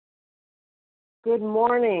Good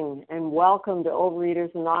morning and welcome to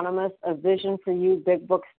Overeaters Anonymous, a Vision for You Big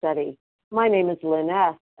Book Study. My name is Lynn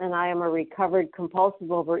S., and I am a recovered compulsive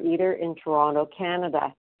overeater in Toronto,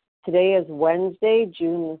 Canada. Today is Wednesday,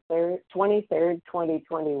 June 23rd,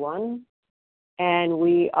 2021, and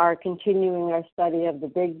we are continuing our study of the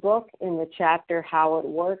Big Book in the chapter How It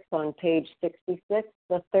Works on page 66,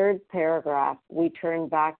 the third paragraph. We turn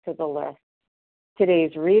back to the list.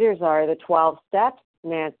 Today's readers are the 12 Steps,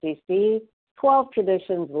 Nancy C., 12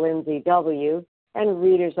 Traditions, Lindsay W., and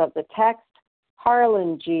readers of the text,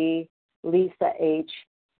 Harlan G., Lisa H.,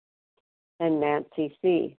 and Nancy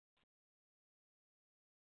C.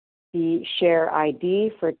 The share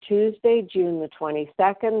ID for Tuesday, June the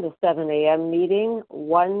 22nd, the 7 a.m. meeting,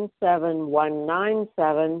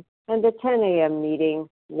 17197, and the 10 a.m. meeting,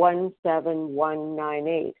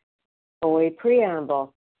 17198. OA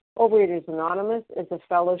Preamble. Overeaters Anonymous is a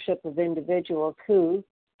fellowship of individuals who,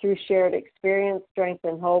 through shared experience, strength,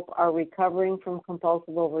 and hope, are recovering from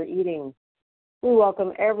compulsive overeating. We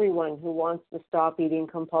welcome everyone who wants to stop eating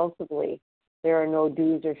compulsively. There are no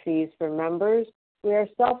dues or fees for members. We are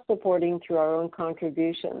self-supporting through our own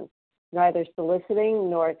contributions, neither soliciting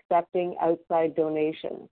nor accepting outside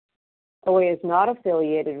donations. OA is not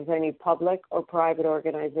affiliated with any public or private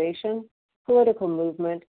organization, political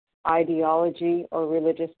movement, ideology, or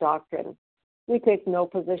religious doctrine. We take no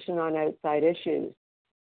position on outside issues.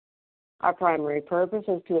 Our primary purpose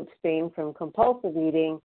is to abstain from compulsive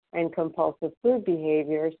eating and compulsive food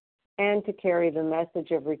behaviors and to carry the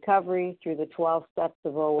message of recovery through the 12 steps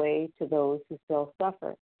of OA to those who still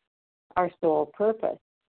suffer. Our sole purpose.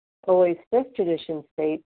 OA's fifth tradition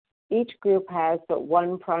states, each group has but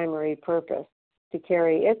one primary purpose, to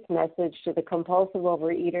carry its message to the compulsive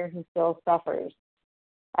overeater who still suffers.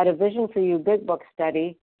 At a Vision for You Big Book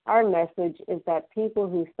study, our message is that people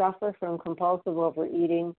who suffer from compulsive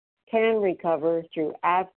overeating can recover through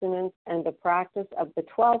abstinence and the practice of the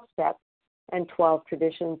 12 steps and 12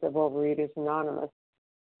 traditions of Overeaters Anonymous.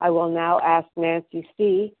 I will now ask Nancy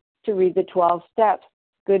C. to read the 12 steps.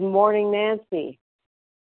 Good morning, Nancy.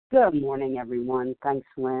 Good morning, everyone. Thanks,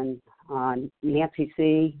 Lynn. Nancy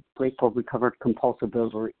C., grateful recovered compulsive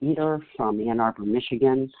overeater from Ann Arbor,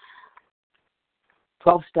 Michigan.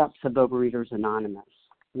 12 steps of Overeaters Anonymous.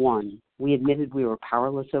 1. We admitted we were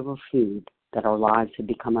powerless over food, that our lives had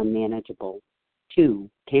become unmanageable. 2.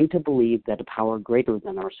 Came to believe that a power greater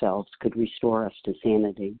than ourselves could restore us to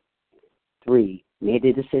sanity. 3. Made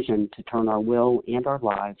a decision to turn our will and our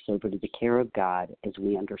lives over to the care of God as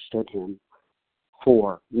we understood Him.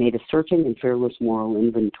 4. Made a searching and fearless moral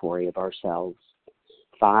inventory of ourselves.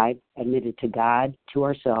 5. Admitted to God, to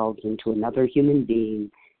ourselves, and to another human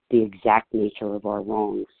being the exact nature of our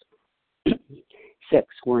wrongs. 6.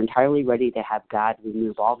 We're entirely ready to have God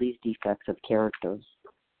remove all these defects of character.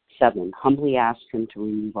 7. Humbly asked Him to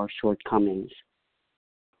remove our shortcomings.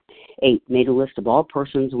 8. Made a list of all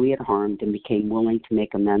persons we had harmed and became willing to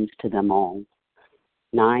make amends to them all.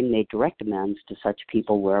 9. Made direct amends to such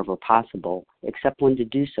people wherever possible, except when to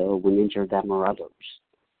do so would injure them or others.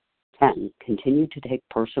 10. Continued to take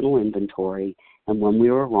personal inventory, and when we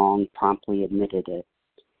were wrong, promptly admitted it.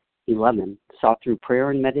 11. Sought through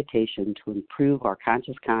prayer and meditation to improve our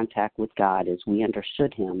conscious contact with God as we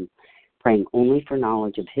understood Him, praying only for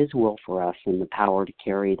knowledge of His will for us and the power to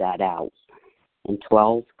carry that out. And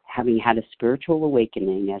 12. Having had a spiritual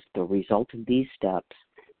awakening as the result of these steps,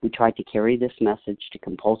 we tried to carry this message to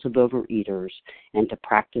compulsive overeaters and to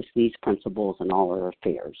practice these principles in all our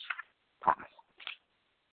affairs. Pass.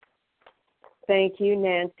 Thank you,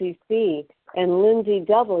 Nancy C. And Lindsay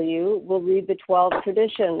W. will read the 12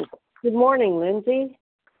 traditions. Good morning, Lindsay.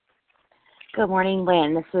 Good morning,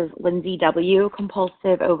 Lynn. This is Lindsay W.,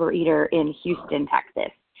 compulsive overeater in Houston,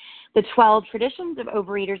 Texas. The 12 traditions of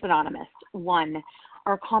Overeaters Anonymous. 1.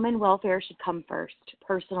 Our common welfare should come first.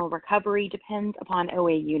 Personal recovery depends upon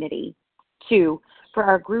OA unity. 2. For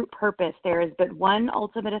our group purpose, there is but one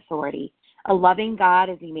ultimate authority, a loving God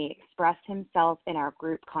as He may express Himself in our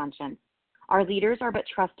group conscience. Our leaders are but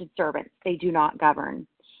trusted servants. They do not govern.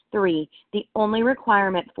 3. The only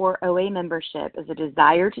requirement for OA membership is a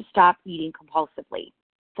desire to stop eating compulsively.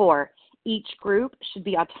 4. Each group should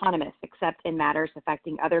be autonomous except in matters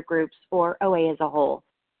affecting other groups or OA as a whole.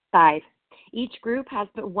 5. Each group has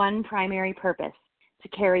but one primary purpose, to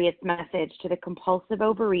carry its message to the compulsive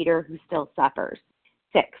overeater who still suffers.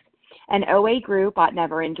 6. An OA group ought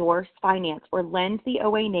never endorse, finance, or lend the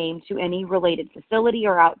OA name to any related facility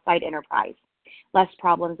or outside enterprise, lest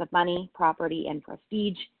problems of money, property, and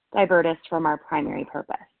prestige divert us from our primary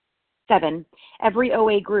purpose. 7. Every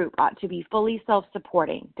OA group ought to be fully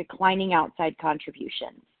self-supporting, declining outside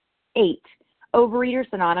contributions. 8. Overeaters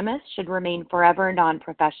Anonymous should remain forever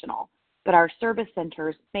non-professional, but our service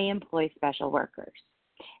centers may employ special workers.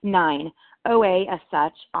 9. OA as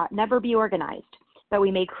such ought never be organized, but we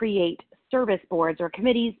may create service boards or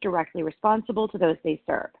committees directly responsible to those they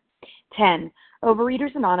serve. 10.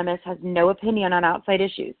 Overeaters Anonymous has no opinion on outside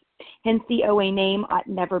issues. Hence, the OA name ought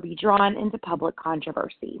never be drawn into public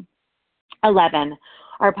controversy. 11.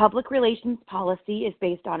 Our public relations policy is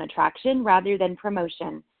based on attraction rather than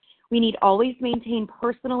promotion. We need always maintain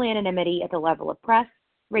personal anonymity at the level of press,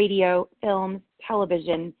 radio, films,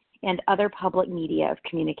 television, and other public media of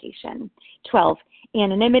communication. 12.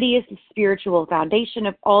 Anonymity is the spiritual foundation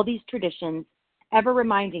of all these traditions, ever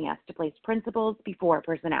reminding us to place principles before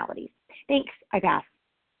personalities. Thanks. I pass.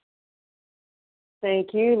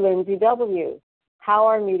 Thank you, Lindsay W. How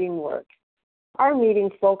our meeting works. Our meeting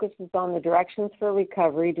focuses on the directions for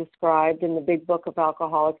recovery described in the Big Book of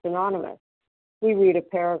Alcoholics Anonymous. We read a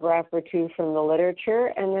paragraph or two from the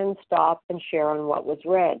literature and then stop and share on what was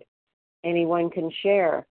read. Anyone can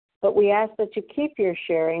share, but we ask that you keep your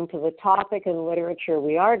sharing to the topic and literature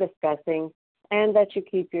we are discussing, and that you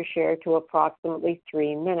keep your share to approximately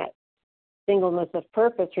 3 minutes. Singleness of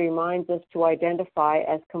purpose reminds us to identify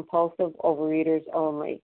as compulsive overeaters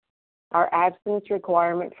only. Our abstinence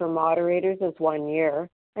requirement for moderators is 1 year,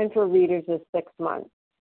 and for readers is 6 months.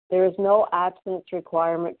 There is no abstinence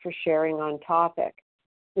requirement for sharing on topic.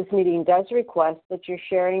 This meeting does request that your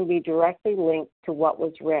sharing be directly linked to what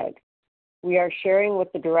was read. We are sharing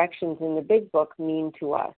what the directions in the Big Book mean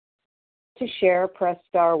to us. To share, press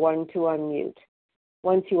star 1 to unmute.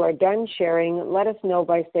 Once you are done sharing, let us know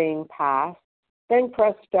by saying pass, then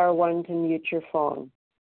press star 1 to mute your phone.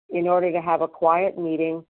 In order to have a quiet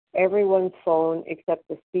meeting, everyone's phone except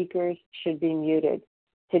the speaker's should be muted.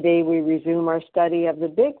 Today we resume our study of the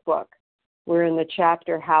Big Book. We're in the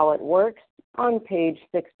chapter How It Works on page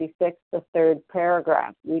 66, the 3rd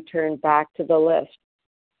paragraph. We turn back to the list.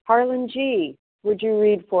 Harlan G., would you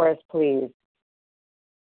read for us, please?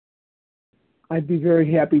 I'd be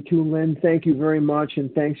very happy to, Lynn. Thank you very much, and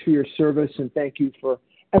thanks for your service, and thank you for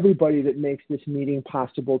everybody that makes this meeting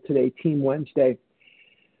possible today, Team Wednesday.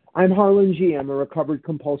 I'm Harlan G. I'm a recovered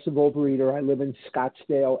compulsive overeater. I live in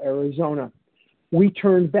Scottsdale, Arizona. We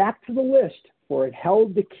turned back to the list, for it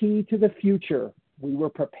held the key to the future. We were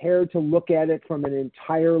prepared to look at it from an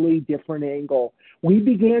entirely different angle. We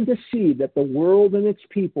began to see that the world and its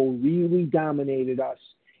people really dominated us.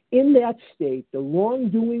 In that state, the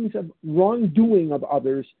wrongdoing of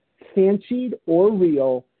others, fancied or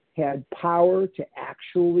real, had power to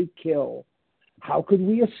actually kill. How could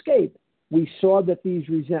we escape? We saw that these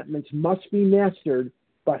resentments must be mastered,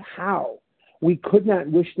 but how? We could not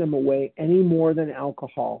wish them away any more than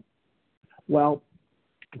alcohol. Well,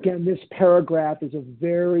 again, this paragraph is a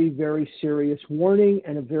very, very serious warning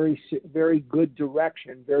and a very, very good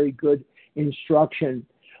direction, very good instruction.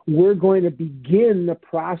 We're going to begin the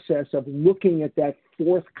process of looking at that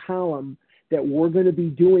 4th column that we're going to be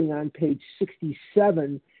doing on page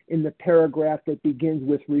 67 in the paragraph that begins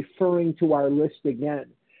with referring to our list again.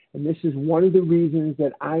 And this is one of the reasons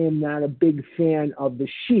that I am not a big fan of the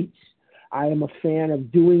sheets. I am a fan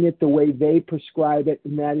of doing it the way they prescribe it,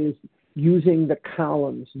 and that is using the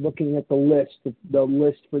columns, looking at the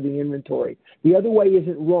list for the inventory. The other way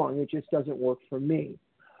isn't wrong, it just doesn't work for me.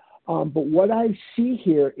 But what I see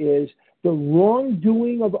here is the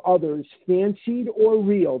wrongdoing of others, fancied or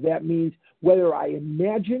real. That means whether I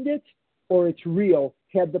imagined it or it's real,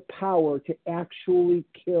 had the power to actually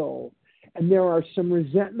kill. And there are some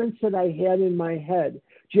resentments that I had in my head,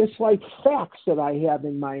 just like facts that I have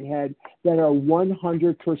in my head that are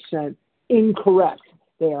 100% incorrect.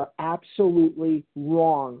 They are absolutely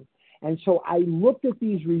wrong. And so I looked at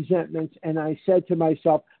these resentments and I said to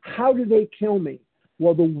myself, how do they kill me?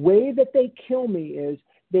 Well, the way that they kill me is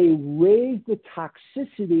they raise the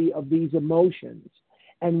toxicity of these emotions.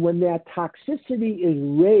 And when that toxicity is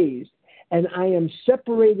raised and I am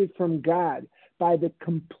separated from God by the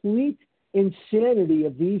complete insanity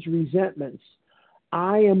of these resentments,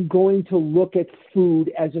 I am going to look at food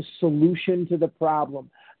as a solution to the problem.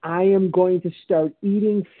 I am going to start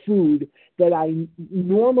eating food that I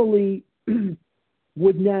normally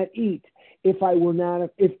would not eat if I were not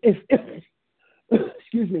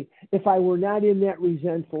if I were not in that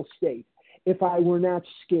resentful state, if I were not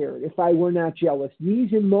scared, if I were not jealous.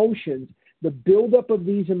 These emotions, the buildup of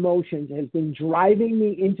these emotions has been driving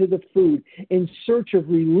me into the food in search of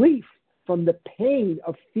relief from the pain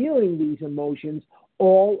of feeling these emotions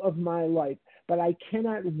all of my life. But I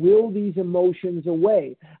cannot will these emotions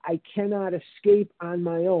away. I cannot escape on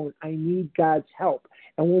my own. I need God's help.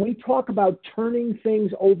 And when we talk about turning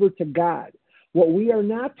things over to God, What we are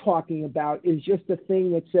not talking about is just a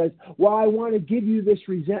thing that says, well, I want to give you this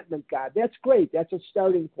resentment, God. That's great. That's a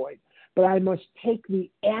starting point. But I must take the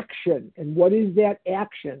action. And what is that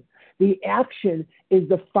action? The action is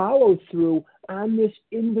the follow through on this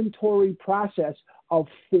inventory process of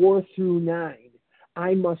 4 through 9.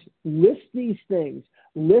 I must list these things,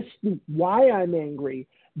 list why I'm angry,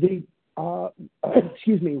 who or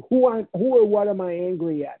what am I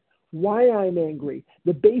angry at, why I'm angry,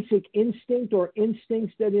 the basic instinct or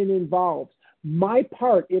instincts that it involves, my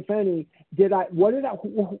part, if any, what did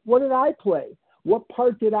I play? What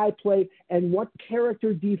part did I play, and what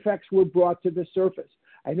character defects were brought to the surface?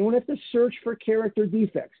 I don't have to search for character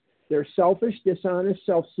defects. They're selfish, dishonest,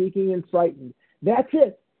 self-seeking, and frightened. That's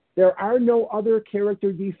it. There are no other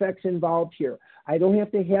character defects involved here. I don't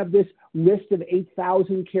have to have this list of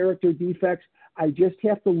 8,000 character defects. I just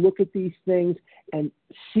have to look at these things and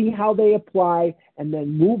see how they apply and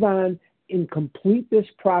then move on and complete this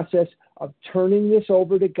process of turning this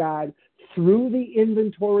over to God through the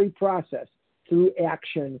inventory process, through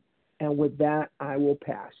action. And with that, I will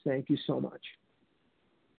pass. Thank you so much.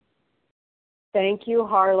 Thank you,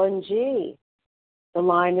 Harlan G. The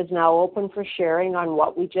line is now open for sharing on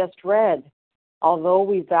what we just read. Although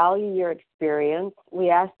we value your experience, we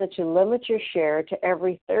ask that you limit your share to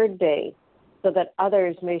every third day so that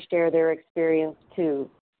others may share their experience too.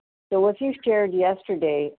 So if you shared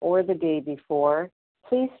yesterday or the day before,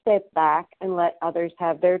 please step back and let others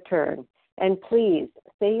have their turn. And please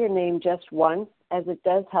say your name just once, as it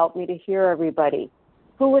does help me to hear everybody.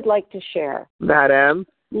 Who would like to share? Madam.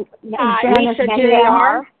 Lisa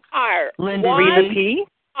J.R. R. Linda Rita P.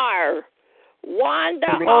 R. Wanda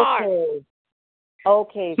R.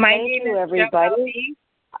 Okay. Thank you, everybody.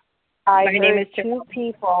 I heard 2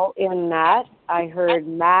 people in that. I heard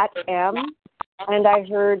Matt M. and I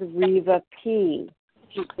heard Reva P.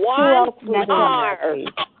 Who else was R. in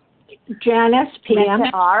that, please? Janice PM.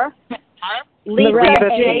 R. Lisa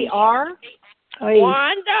J.R.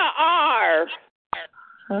 Wanda R.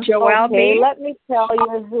 Joelle Okay, B. let me tell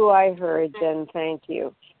you who I heard then. Thank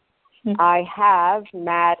you. I have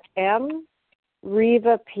Matt M.,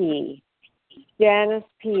 Reva P., Janice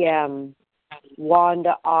PM,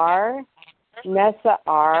 Wanda R., Nessa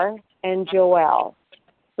R., and Joelle.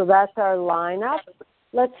 So that's our lineup.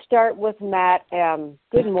 Let's start with Matt M.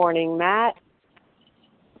 Good morning, Matt.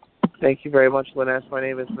 Thank you very much, Lynette. My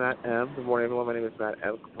name is Matt M. Good morning, everyone. My name is Matt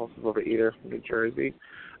M., compulsive overeater from New Jersey.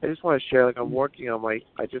 I just want to share, I'm working on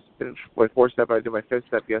I just finished my 4-step. I did my 5th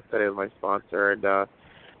step yesterday with my sponsor, and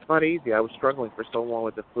it's not easy. I was struggling for so long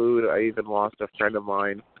with the food. I even lost a friend of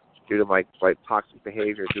mine due to my toxic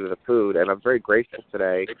behavior due to the food, and I'm very grateful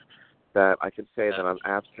today that I can say that I'm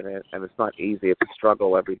abstinent, and it's not easy. It's a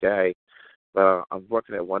struggle every day. But I'm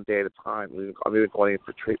working it one day at a time. I'm even going in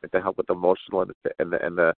for treatment to help with the emotional and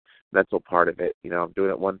the mental part of it. I'm doing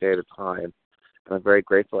it one day at a time, and I'm very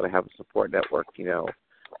grateful that I have a support network,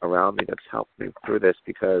 around me that's helped me through this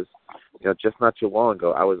because, just not too long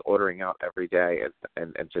ago, I was ordering out every day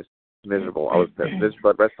and just miserable. I was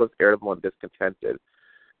miserable, restless, irritable, and discontented.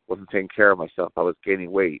 Wasn't taking care of myself. I was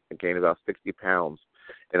gaining weight. I gained about 60 pounds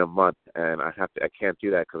in a month, and I can't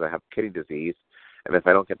do that because I have kidney disease. And if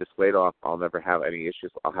I don't get this weight off, I'll never have any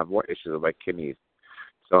issues. I'll have more issues with my kidneys.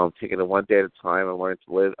 So I'm taking it one day at a time. I'm learning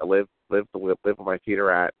to live where my feet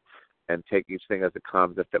are at, and take each thing as it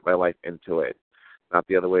comes and fit my life into it, not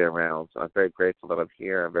the other way around. So I'm very grateful that I'm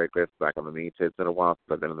here. I'm very grateful back on the meeting. It's been a while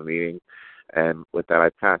since I've been in the meeting. And with that,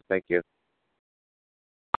 I pass. Thank you.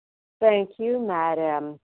 Thank you,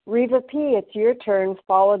 Madam. Reva P., it's your turn,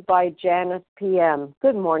 followed by Janice PM.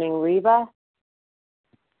 Good morning, Reva.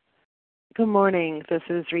 Good morning. This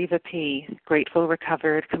is Reva P., grateful,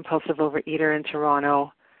 recovered, compulsive overeater in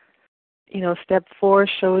Toronto. Step 4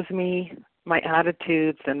 shows me my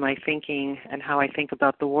attitudes and my thinking and how I think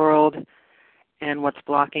about the world and what's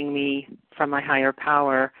blocking me from my higher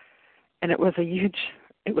power. And it was a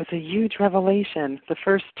huge revelation. The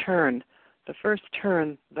first turn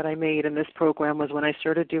that I made in this program was when I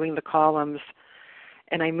started doing the columns,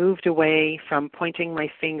 and I moved away from pointing my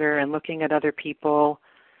finger and looking at other people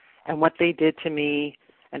and what they did to me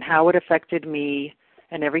and how it affected me,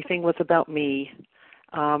 and everything was about me.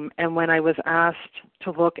 And when I was asked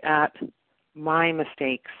to look at my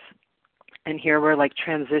mistakes, and here we're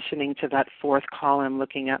transitioning to that 4th column,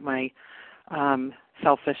 looking at my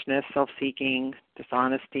selfishness, self-seeking,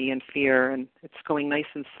 dishonesty, and fear, and it's going nice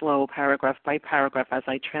and slow, paragraph by paragraph as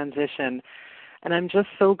I transition. And I'm just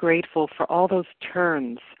so grateful for all those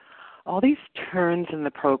turns, all these turns in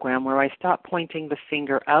the program where I stop pointing the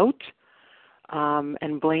finger out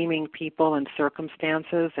and blaming people and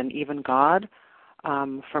circumstances and even God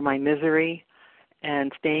for my misery,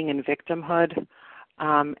 and staying in victimhood.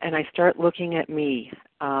 And I start looking at me.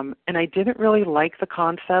 And I didn't really like the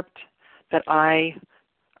concept that I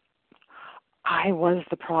was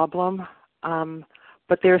the problem.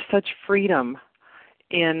 But there's such freedom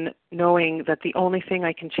in knowing that the only thing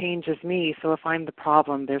I can change is me. So if I'm the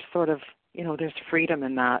problem, there's sort of, there's freedom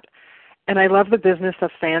in that. And I love the business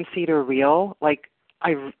of fancied or real. Like,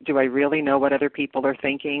 do I really know what other people are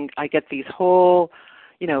thinking? I get these whole,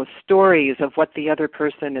 stories of what the other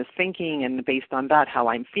person is thinking, and based on that, how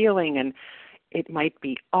I'm feeling. And it might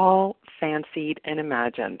be all fancied and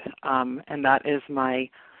imagined. And that is my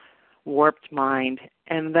warped mind.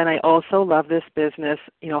 And then I also love this business.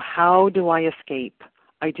 How do I escape?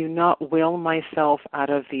 I do not will myself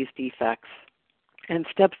out of these defects. And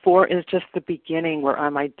step 4 is just the beginning, where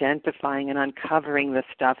I'm identifying and uncovering this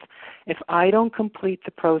stuff. If I don't complete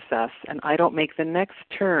the process and I don't make the next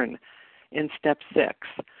turn in step 6,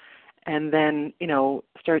 and then,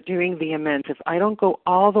 start doing the amends, if I don't go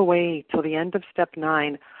all the way till the end of step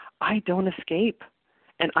 9, I don't escape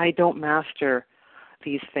and I don't master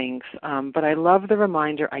these things. But I love the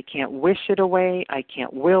reminder, I can't wish it away, I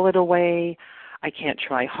can't will it away, I can't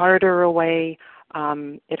try harder away.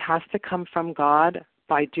 It has to come from God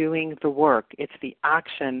by doing the work. It's the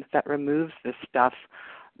action that removes this stuff,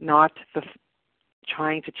 not the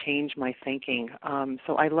trying to change my thinking.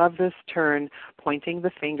 So I love this turn, pointing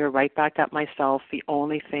the finger right back at myself, the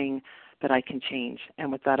only thing that I can change.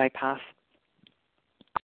 And with that, I pass.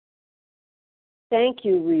 Thank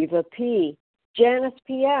you, Reva P. Janice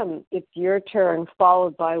PM, it's your turn,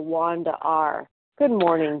 followed by Wanda R. Good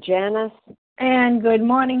morning, Janice. And good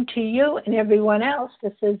morning to you and everyone else.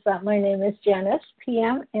 This is my name is Janice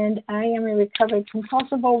PM, and I am a recovered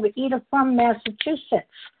compulsive overeater from Massachusetts.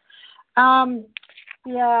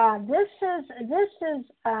 This is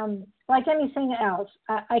like anything else.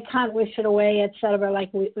 I can't wish it away, etc.,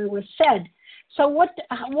 like it was said. So what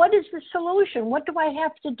is the solution? What do I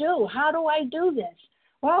have to do? How do I do this?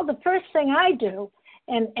 Well, the first thing I do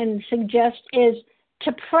and suggest is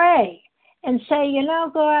to pray and say,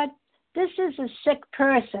 God, this is a sick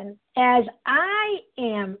person. As I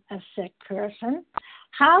am a sick person,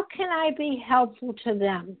 how can I be helpful to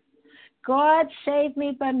them? God, save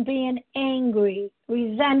me from being angry,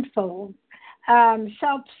 resentful,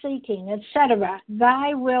 self-seeking, etc.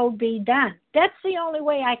 Thy will be done. That's the only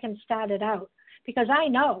way I can start it out, because I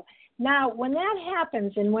know. Now, when that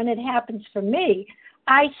happens, and when it happens for me,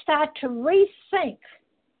 I start to rethink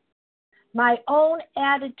my own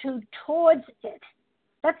attitude towards it.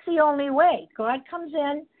 That's the only way. God comes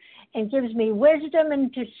in and gives me wisdom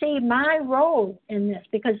and to see my role in this,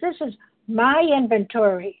 because this is my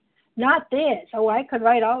inventory, not theirs. Oh, I could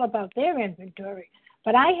write all about their inventory,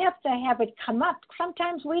 but I have to have it come up.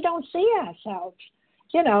 Sometimes we don't see ourselves,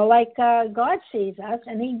 like God sees us,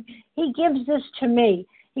 and He gives this to me.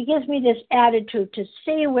 He gives me this attitude to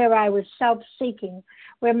see where I was self-seeking,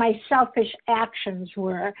 where my selfish actions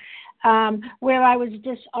were, where I was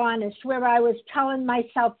dishonest, where I was telling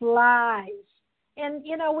myself lies. And,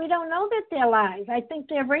 we don't know that they're lies. I think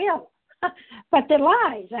they're real, but they're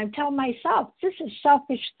lies. I tell myself, this is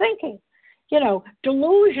selfish thinking,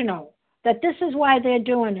 delusional, that this is why they're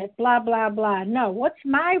doing it, blah, blah, blah. No, what's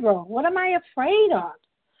my role? What am I afraid of?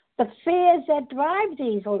 The fears that drive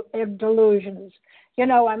these delusions.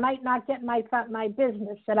 I might not get my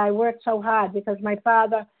business that I worked so hard because my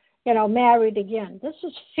father, married again. This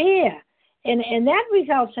is fear. And that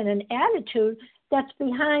results in an attitude that's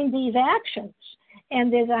behind these actions.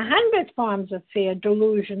 And there's 100 forms of fear,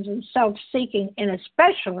 delusions, and self-seeking, and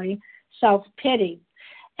especially self-pity.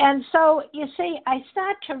 And so, you see, I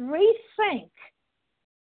start to rethink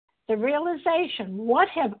the realization, what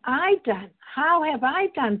have I done? How have I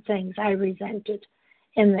done things I resented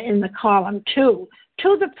in the column 2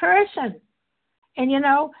 to the person? And,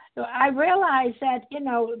 I realized that,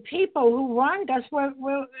 people who wronged us were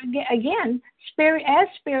again, as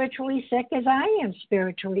spiritually sick as I am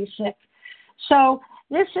spiritually sick. So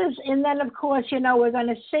this is, and then, of course, we're going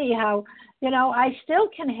to see how, I still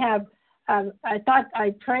can have,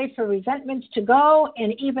 I prayed for resentments to go,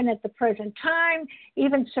 and even at the present time,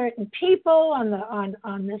 even certain people on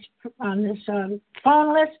this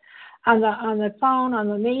phone list, on the phone, on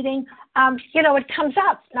the meeting, it comes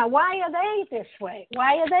up. Now, why are they this way?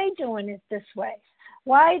 Why are they doing it this way?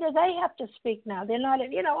 Why do they have to speak now? They're not,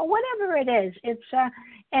 whatever it is. It's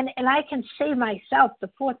and I can see myself. The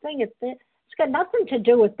poor thing, it's got nothing to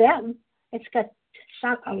do with them. It's got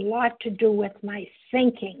a lot to do with my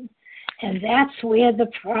thinking, and that's where the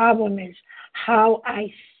problem is. How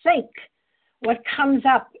I think, what comes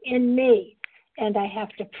up in me. and I have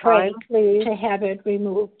to pray to have it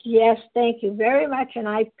removed. Yes, thank you very much, and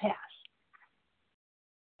I pass.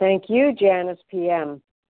 Thank you, Janice PM.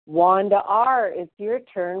 Wanda R., it's your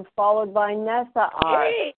turn, followed by Nessa R.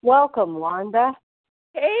 Hey. Welcome, Wanda.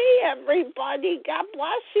 Hey, everybody. God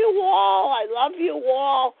bless you all. I love you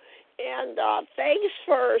all. And thanks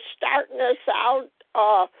for starting us out,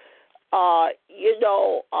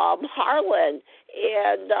 Harlan.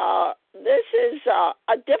 And this is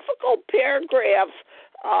a difficult paragraph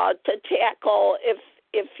to tackle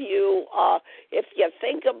if you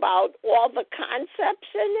think about all the concepts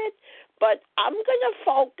in it. But I'm going to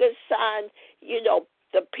focus on,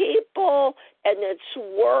 the people and its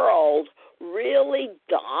world really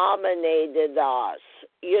dominated us,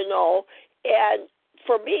 and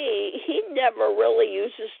for me, he never really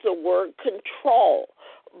uses the word control,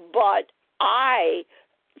 but I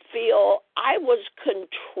feel I was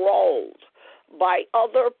controlled by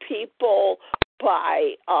other people,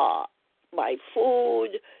 by my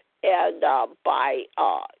food, and by,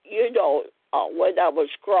 when I was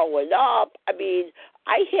growing up. I mean,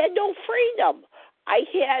 I had no freedom. I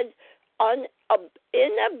had an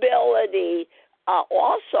inability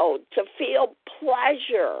also to feel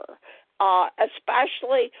pleasure,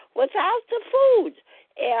 especially without the food.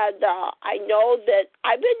 And I know that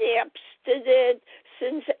I've been abstinent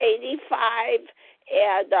since 85,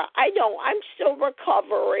 and I know I'm still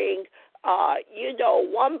recovering,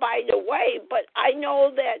 one bite away, but I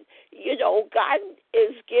know that, God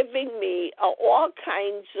is giving me all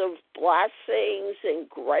kinds of blessings and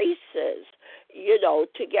graces,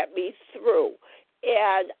 to get me through.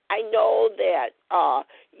 And I know that,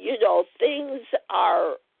 things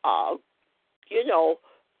are,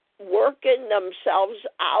 working themselves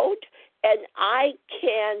out, and I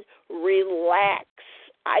can relax.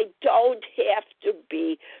 I don't have to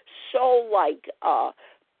be so,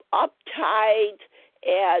 uptight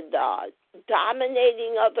and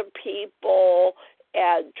dominating other people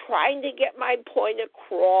and trying to get my point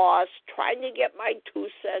across, trying to get my 2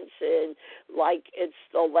 cents in, like it's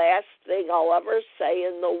the last thing I'll ever say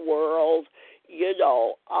in the world.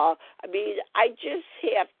 I just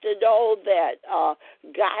have to know that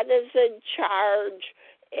God is in charge,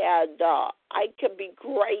 and I can be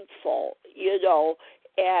grateful,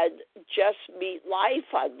 and just meet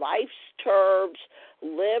life on life's terms,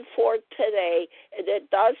 live for today. And it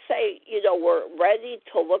does say, we're ready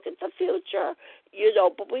to look at the future,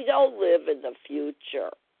 but we don't live in the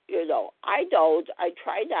future. I don't. I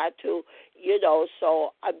try not to,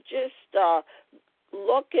 so I'm just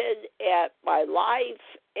looking at my life,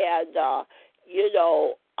 and,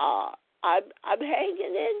 I'm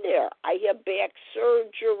hanging in there. I have back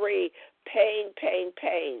surgery, pain,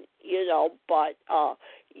 but,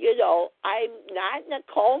 I'm not in a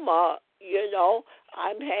coma,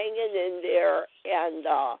 I'm hanging in there, and,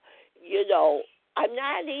 I'm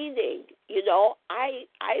not eating,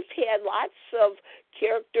 I've had lots of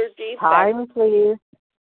character defects. Time, please.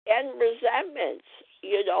 And resentments,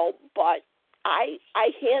 but I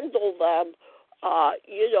handle them,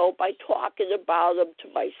 by talking about them to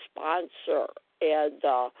my sponsor and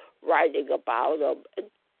writing about them. And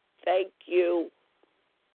thank you.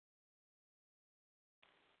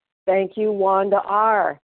 Thank you, Wanda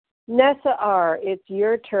R. Nessa R., it's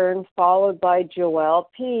your turn, followed by Joelle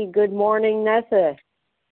P. Good morning, Nessa.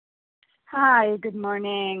 Hi, good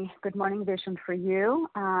morning. Good morning, Vision for you.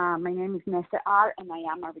 My name is Nessa R., and I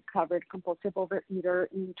am a recovered compulsive overeater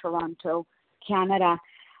in Toronto, Canada.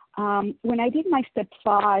 When I did my step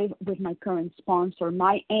 5 with my current sponsor,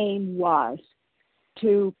 my aim was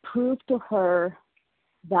to prove to her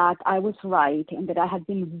that I was right and that I had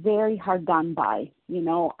been very hard done by.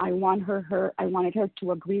 I wanted her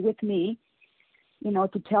to agree with me,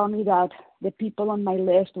 to tell me that the people on my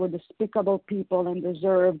list were despicable people and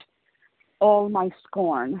deserved all my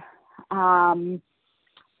scorn. And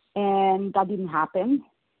that didn't happen.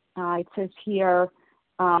 It says here,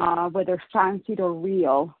 whether fancied or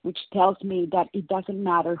real, which tells me that it doesn't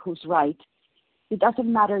matter who's right. It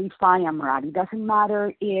doesn't matter if I am right. It doesn't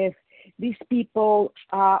matter if these people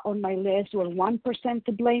on my list were 1%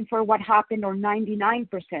 to blame for what happened or 99%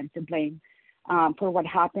 to blame for what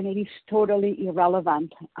happened. It is totally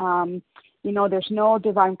irrelevant. There's no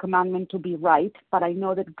divine commandment to be right, but I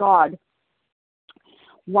know that God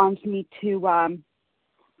wants me to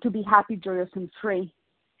be happy, joyous, and free.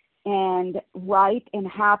 And right and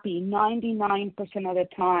happy, 99% of the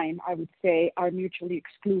time, I would say, are mutually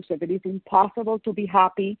exclusive. It is impossible to be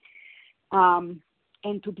happy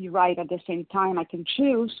and to be right at the same time. I can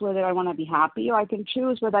choose whether I want to be happy, or I can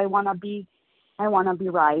choose whether I want to be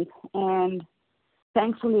right. And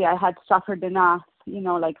thankfully, I had suffered enough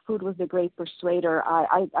like food was the great persuader.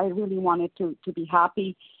 I really wanted to be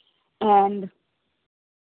happy. And,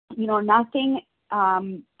 nothing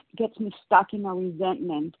gets me stuck in a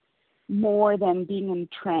resentment more than being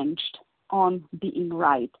entrenched on being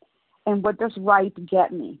right. And what does right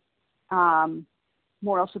get me?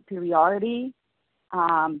 Moral superiority,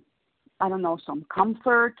 I don't know, some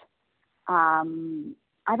comfort. I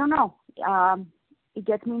don't know. It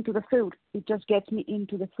gets me into the food. It just gets me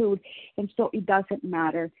into the food. And so it doesn't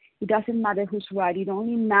matter. It doesn't matter who's right. It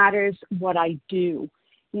only matters what I do.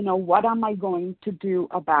 What am I going to do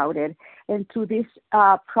about it? And through this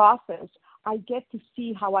process, I get to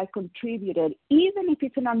see how I contributed, even if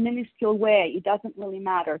it's in a minuscule way. It doesn't really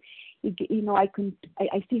matter.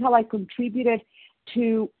 I see how I contributed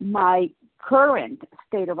to my current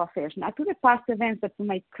state of affairs, not to the past events, but to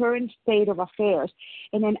my current state of affairs.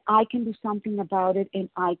 And then I can do something about it, and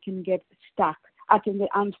I can get stuck.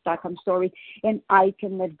 Unstuck, and I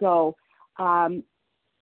can let go. I'm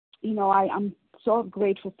so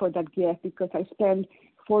grateful for that gift because I spent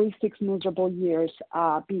 46 miserable years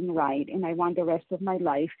being right, and I want the rest of my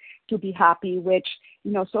life to be happy, which,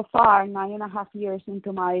 so far, 9.5 years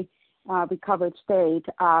into my recovered state,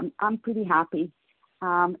 I'm pretty happy.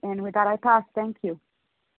 And with that, I pass. Thank you.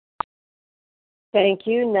 Thank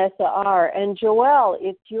you, Nessa R. And Joelle,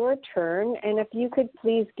 it's your turn, and if you could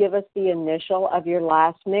please give us the initial of your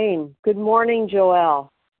last name. Good morning, Joelle.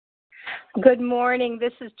 Good morning.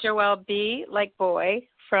 This is Joelle B., like boy,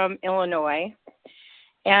 from Illinois.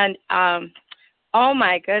 And, oh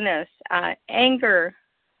my goodness, anger,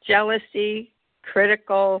 jealousy,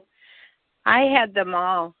 critical, I had them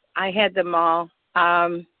all.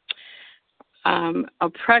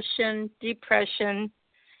 Oppression, depression.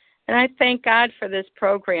 And I thank God for this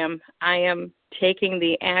program. I am taking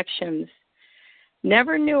the actions.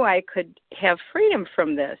 Never knew I could have freedom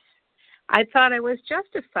from this. I thought I was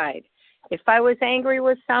justified. If I was angry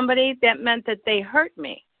with somebody, that meant that they hurt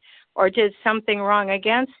me or did something wrong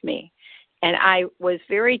against me. And I was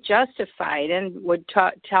very justified and would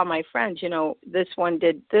tell my friends, this one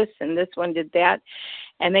did this and this one did that.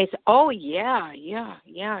 And they said, oh, yeah,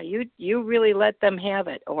 you really let them have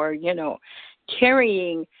it. Or,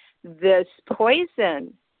 carrying this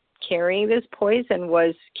poison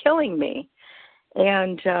was killing me.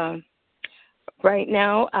 And right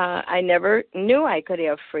now, I never knew I could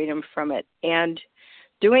have freedom from it. And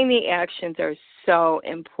doing the actions are so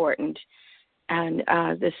important. And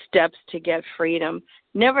the steps to get freedom.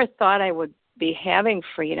 Never thought I would be having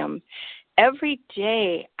freedom. Every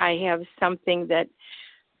day I have something that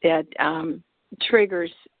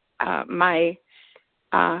triggers my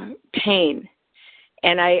pain.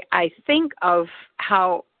 And I think of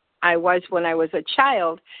how I was when I was a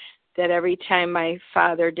child, that every time my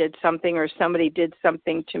father did something or somebody did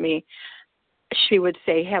something to me, she would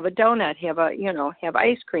say, have a donut, have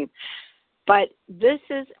ice cream. But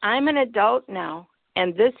I'm an adult now,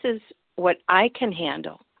 and this is what I can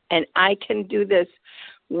handle. And I can do this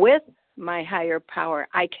with my higher power.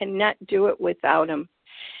 I cannot do it without him.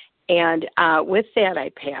 And with that, I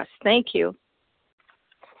pass. Thank you.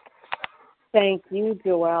 Thank you,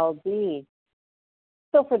 Joelle B.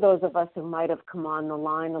 So for those of us who might have come on the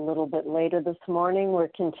line a little bit later this morning, we're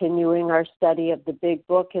continuing our study of the Big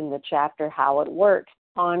Book in the chapter How It Works.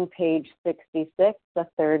 On page 66, the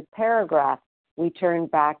third paragraph, we turn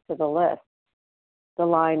back to the list. The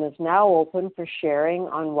line is now open for sharing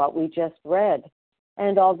on what we just read.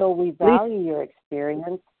 And although we value your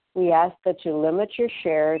experience, we ask that you limit your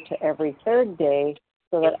share to every third day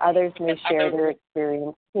so that others may share their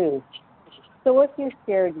experience too. So if you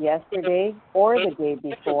shared yesterday or the day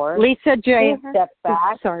before, Lisa J. please step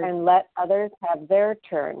back and let others have their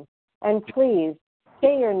turn. And please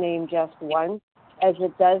say your name just once, as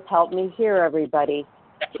it does help me hear everybody.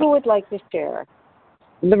 Who would like to share?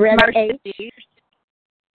 Loretta H.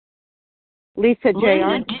 Lisa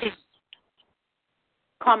J.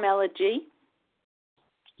 Carmela G.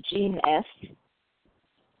 Jean S.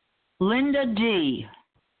 Linda D.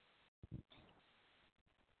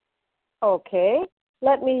 Okay,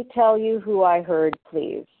 let me tell you who I heard,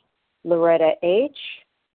 please. Loretta H.,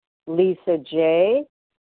 Lisa J.,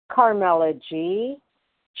 Carmela G.,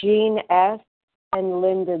 Jean S., and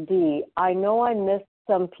Linda D. I know I missed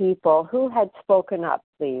some people. Who had spoken up,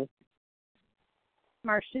 please?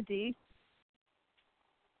 Marcia D.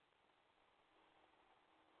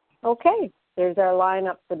 Okay, there's our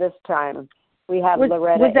lineup for this time. We have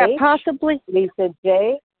Loretta was that H., possibly Lisa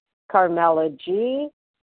J., Carmela G.,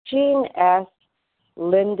 Jean S.,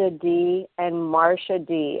 Linda D., and Marcia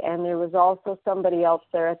D. And there was also somebody else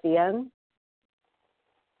there at the end?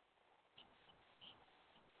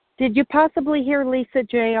 Did you possibly hear Lisa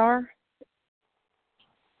Jr.?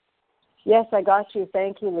 Yes, I got you.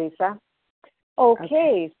 Thank you, Lisa.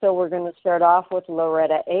 Okay, so we're going to start off with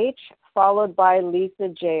Loretta H., followed by Lisa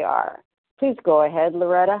Jr. Please go ahead,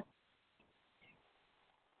 Loretta.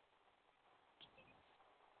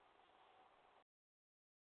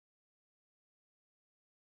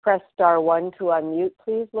 Press star 1 to unmute,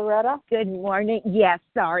 please, Loretta. Good morning. Yes,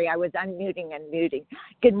 sorry, I was unmuting and muting.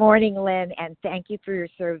 Good morning, Lynn, and thank you for your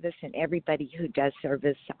service and everybody who does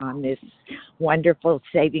service on this wonderful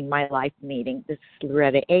Saving My Life meeting. This is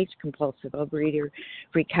Loretta H., compulsive overeater,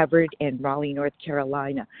 recovered in Raleigh, North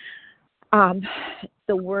Carolina.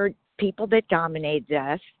 The word people that dominated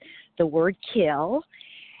us, the word kill,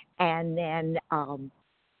 and then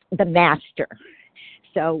the master.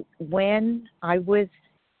 So when I was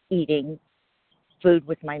eating food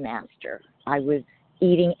with my master, I was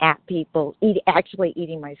eating at people, actually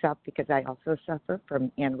eating myself because I also suffer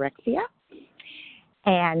from anorexia.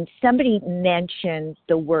 And somebody mentioned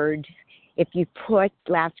the word, if you put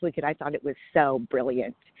last week, and I thought it was so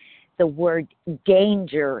brilliant, the word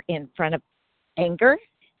danger in front of anger,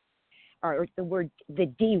 or the word, the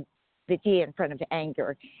D in front of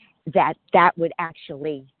anger, that would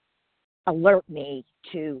actually alert me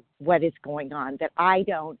to what is going on, that I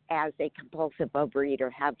don't, as a compulsive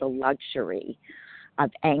overeater, have the luxury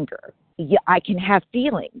of anger. I can have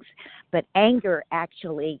feelings, but anger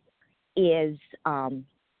actually is an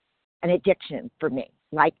addiction for me,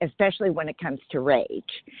 like especially when it comes to rage.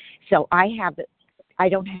 So I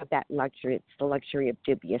don't have that luxury. It's the luxury of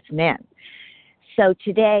dubious men. So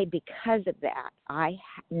today, because of that, I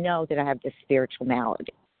know that I have this spiritual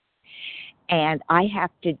malady. And I have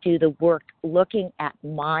to do the work looking at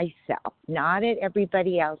myself, not at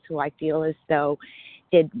everybody else who I feel as though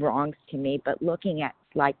did wrongs to me, but looking at,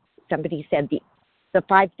 like somebody said, the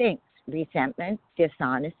 5 things: resentment,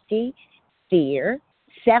 dishonesty, fear,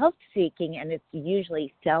 self-seeking, and it's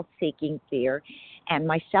usually self-seeking fear, and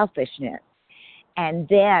my selfishness. And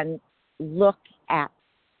then look at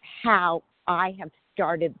how I have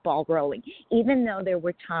started ball rolling. Even though there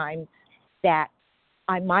were times that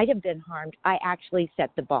I might have been harmed, I actually set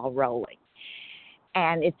the ball rolling.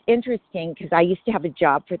 And it's interesting because I used to have a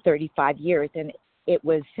job for 35 years, and it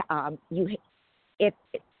was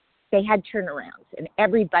they had turnarounds, and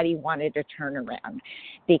everybody wanted a turnaround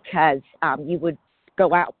because you would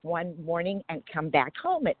go out one morning and come back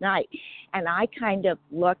home at night. And I kind of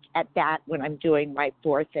look at that when I'm doing my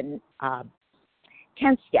 4th and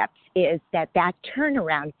 10th steps, is that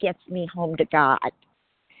turnaround gets me home to God.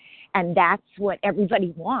 And that's what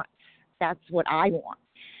everybody wants. That's what I want.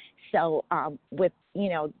 So with,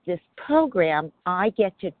 this program, I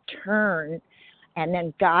get to turn, and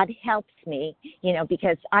then God helps me,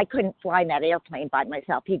 because I couldn't fly that airplane by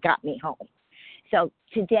myself. He got me home. So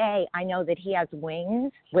today I know that He has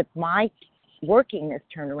wings with my working this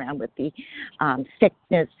turnaround with the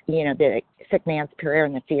sickness, the sick man's prayer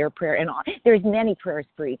and the fear prayer and all. There's many prayers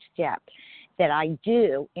for each step that I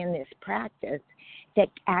do in this practice that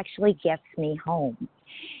actually gets me home.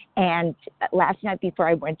 And last night before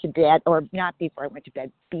I went to bed, or not before I went to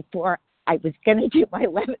bed, before I was going to do my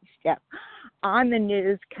 11th step, on the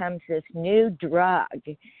news comes this new drug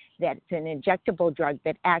that's an injectable drug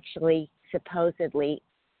that actually supposedly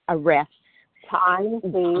arrests time.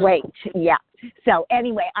 Wait, yeah. So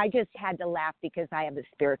anyway, I just had to laugh because I have a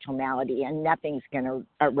spiritual malady and nothing's going to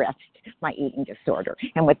arrest my eating disorder.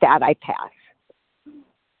 And with that, I pass.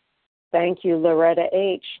 Thank you, Loretta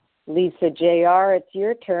H. Lisa Jr., it's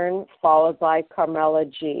your turn, followed by Carmela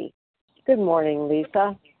G. Good morning,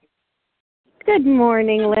 Lisa. Good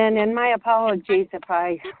morning, Lynn, and my apologies if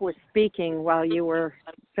I was speaking while you were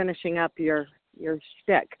finishing up your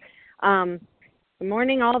shtick. Good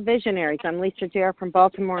morning, all visionaries. I'm Lisa Jr. from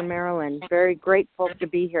Baltimore, Maryland. Very grateful to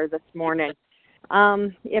be here this morning.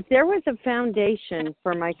 If there was a foundation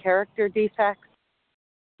for my character defects,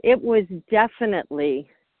 it was definitely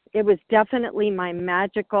my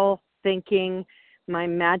magical thinking, my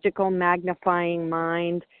magical magnifying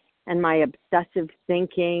mind, and my obsessive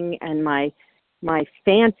thinking, and my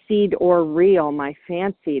fancied or real, my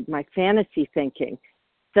fantasy thinking.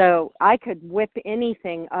 So I could whip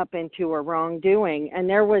anything up into a wrongdoing. And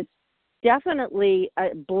there was definitely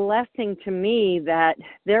a blessing to me that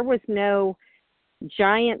there was no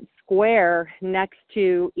giant square next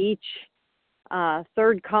to each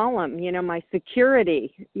third column, my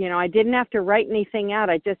security. I didn't have to write anything out.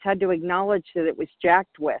 I just had to acknowledge that it was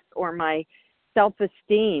jacked with, or my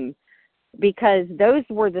self-esteem, because those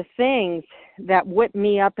were the things that whipped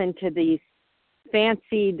me up into these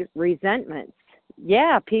fancied resentments.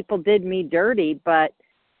 Yeah, people did me dirty, but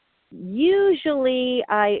usually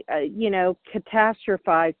I,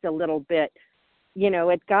 catastrophized a little bit.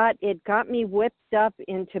 It got me whipped up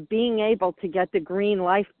into being able to get the green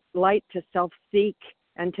light to self-seek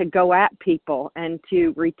and to go at people and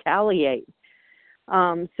to retaliate.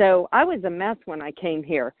 So I was a mess when I came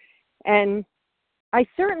here. And I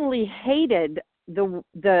certainly hated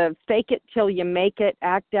the fake it till you make it,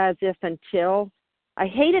 act as if until. I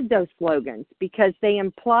hated those slogans because they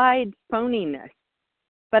implied phoniness.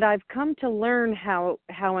 But I've come to learn how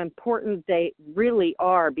important they really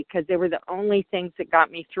are, because they were the only things that got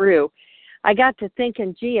me through. I got to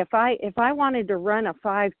thinking, gee, if I wanted to run a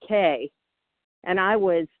 5K and I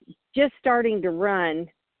was just starting to run,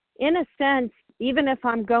 in a sense, even if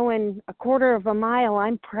I'm going a quarter of a mile,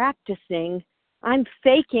 I'm practicing. I'm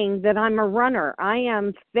faking that I'm a runner. I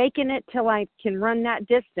am faking it till I can run that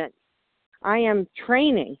distance. I am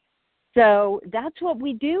training. So that's what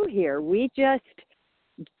we do here. We just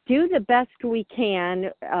do the best we can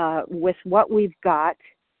with what we've got,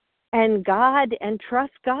 and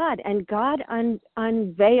trust God, and God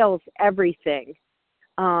unveils everything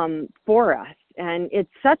for us. And it's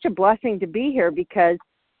such a blessing to be here because,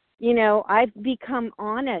 I've become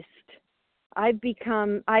honest. I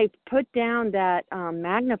put down that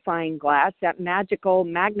magnifying glass, that magical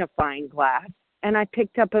magnifying glass, and I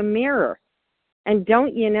picked up a mirror. And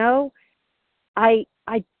I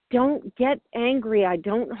don't get angry. I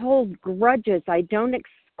don't hold grudges. I don't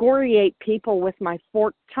excoriate people with my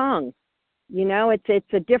forked tongue.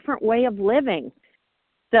 It's a different way of living.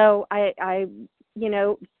 So I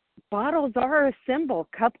bottles are a symbol.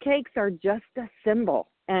 Cupcakes are just a symbol.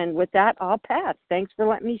 And with that, I'll pass. Thanks for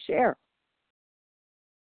letting me share.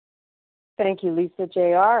 Thank you, Lisa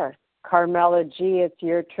J.R. Carmela G., it's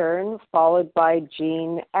your turn, followed by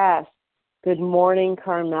Jean S. Good morning,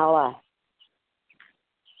 Carmela.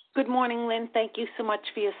 Good morning, Lynn. Thank you so much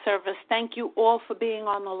for your service. Thank you all for being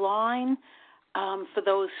on the line, for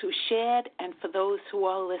those who shared and for those who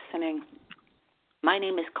are listening. My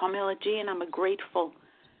name is Carmela G., and I'm a grateful,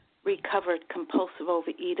 recovered, compulsive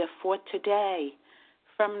overeater for today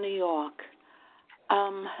from New York.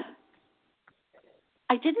 I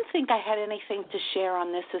didn't think I had anything to share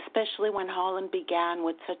on this, especially when Harlan began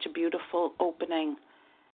with such a beautiful opening.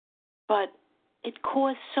 But it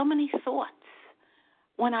caused so many thoughts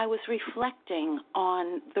when I was reflecting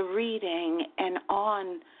on the reading and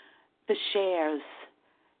on the shares.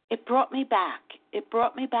 It brought me back. It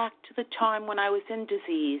brought me back to the time when I was in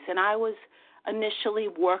disease and I was initially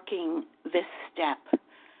working this step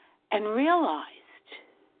and realized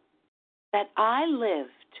that I lived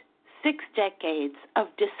 6 decades of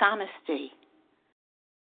dishonesty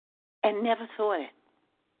and never thought it.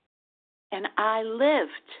 And I lived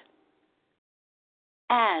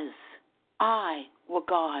as I were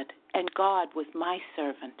God, and God was my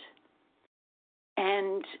servant.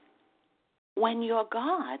 And when you're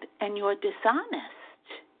God and you're dishonest,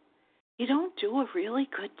 you don't do a really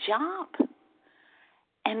good job.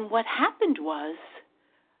 And what happened was,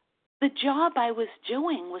 the job I was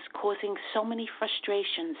doing was causing so many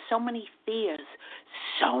frustrations, so many fears,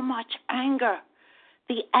 so much anger.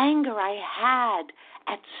 The anger I had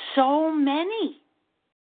at so many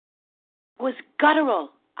was guttural.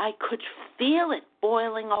 I could feel it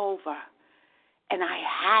boiling over. And I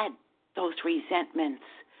had those resentments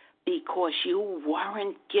because you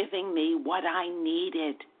weren't giving me what I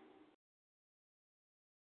needed.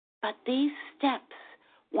 But these steps,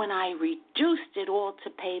 when I reduced it all to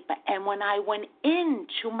paper and when I went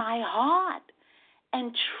into my heart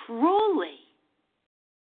and truly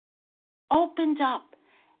opened up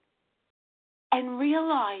and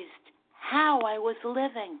realized how I was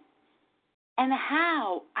living and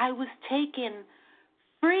how I was taking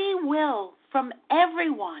free will from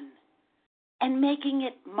everyone and making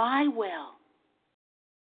it my will.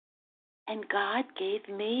 And God gave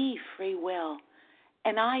me free will,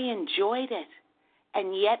 and I enjoyed it.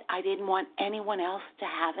 And yet I didn't want anyone else to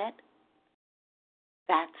have it.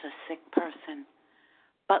 That's a sick person.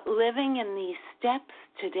 But living in these steps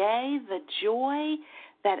today, the joy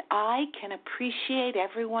that I can appreciate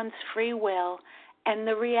everyone's free will and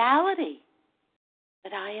the reality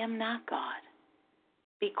that I am not God,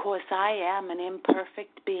 because I am an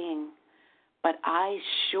imperfect being, but I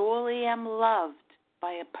surely am loved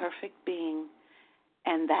by a perfect being,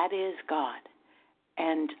 and that is God.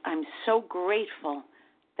 And I'm so grateful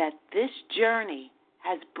that this journey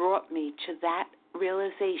has brought me to that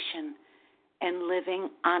realization and living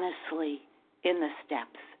honestly in the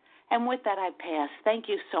steps. And with that, I pass. Thank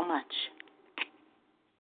you so much.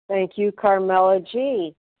 Thank you, Carmela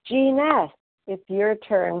G. Jean S., it's your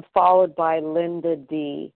turn, followed by Linda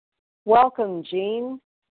D. Welcome, Jean.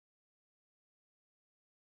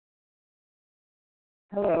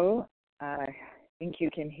 Hello. I think you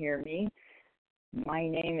can hear me. My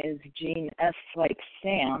name is Jean S. like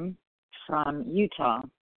Sam from Utah.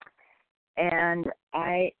 And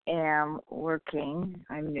I am working,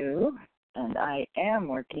 I'm new, and I am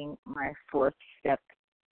working my fourth step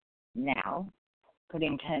now,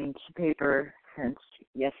 putting pen to paper since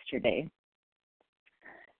yesterday.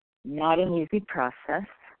 Not an easy process.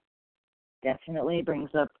 Definitely brings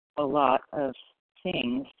up a lot of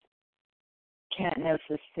things. Can't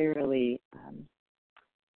necessarily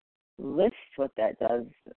list what that does.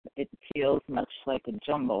 It feels much like a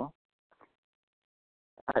jumble.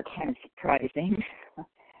 Kind of surprising.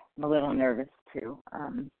 I'm a little nervous too.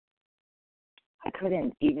 I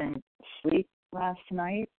couldn't even sleep last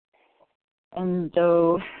night. And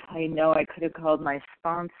though I know I could have called my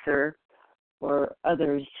sponsor or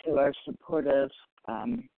others who are supportive,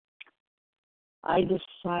 I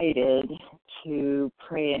decided to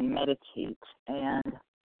pray and meditate. And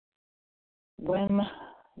when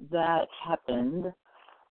that happened,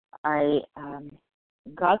 I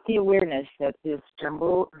got the awareness that this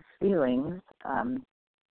jumble of feelings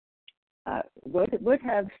would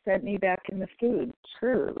have sent me back in the food.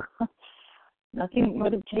 True. Nothing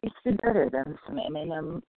would have tasted better than some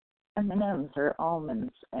M&Ms or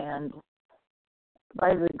almonds. And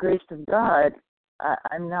by the grace of God,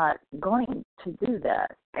 I'm not going to do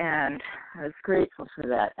that. And I was grateful for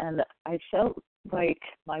that. And I felt like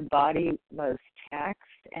my body was taxed,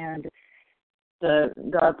 and the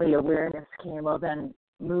godly awareness came, well, then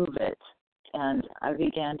move it. And I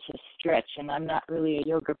began to stretch. And I'm not really a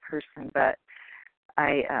yoga person, but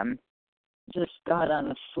I just got on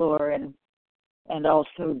the floor and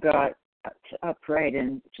also got upright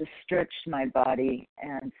and just stretched my body.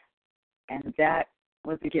 And that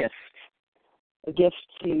was a gift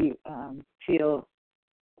to feel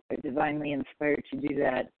divinely inspired to do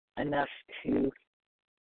that enough to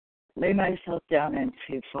lay myself down and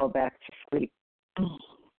to fall back to sleep.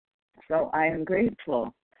 So I am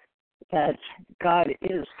grateful that God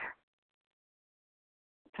is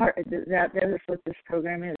part of that is what this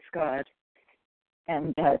program is, God,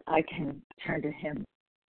 and that I can turn to Him.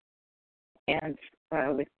 And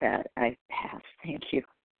with that, I pass. Thank you.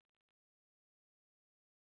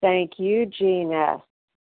 Thank you, Jean S.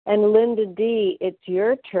 And Linda D., it's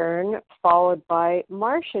your turn, followed by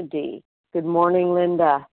Marcia D. Good morning,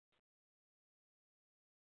 Linda.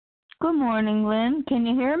 Good morning, Lynn. Can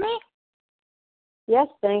you hear me? Yes,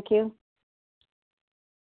 thank you.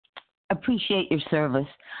 Appreciate your service.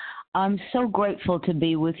 I'm so grateful to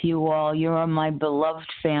be with you all. You are my beloved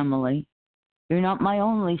family. You're not my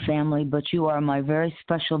only family, but you are my very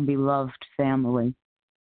special beloved family.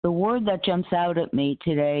 The word that jumps out at me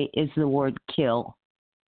today is the word kill.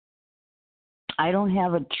 I don't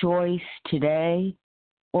have a choice today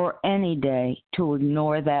or any day to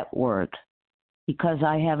ignore that word because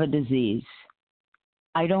I have a disease.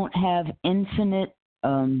 I don't have infinite,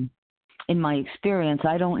 in my experience,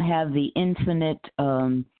 I don't have the infinite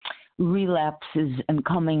relapses and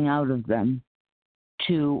coming out of them.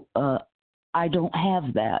 I don't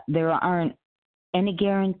have that. There aren't any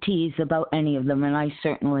guarantees about any of them, and I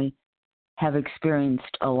certainly have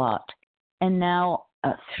experienced a lot. And now,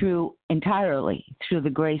 through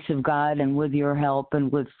the grace of God and with your help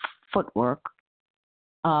and with footwork,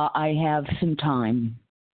 I have some time,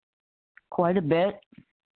 quite a bit,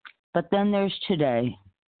 but then there's today.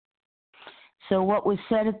 So what was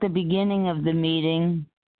said at the beginning of the meeting,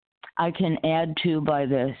 I can add to by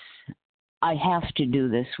this. I have to do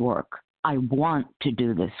this work. I want to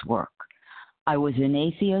do this work. I was an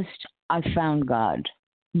atheist. I found God,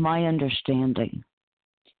 my understanding.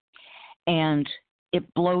 And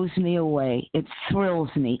it blows me away. It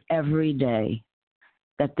thrills me every day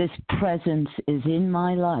that this presence is in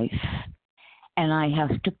my life. And I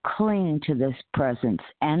have to cling to this presence,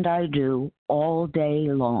 and I do all day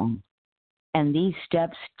long. And these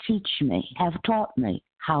steps have taught me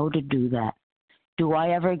how to do that. Do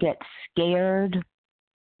I ever get scared?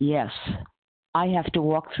 Yes. I have to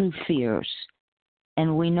walk through fears.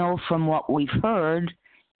 And we know from what we've heard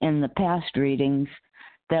in the past readings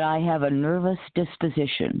that I have a nervous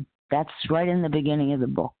disposition. That's right in the beginning of the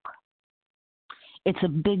book. It's a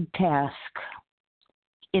big task.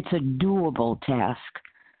 It's a doable task.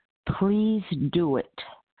 Please do it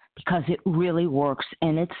because it really works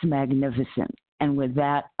and it's magnificent. And with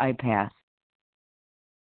that, I pass.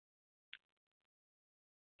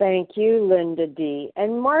 Thank you, Linda D.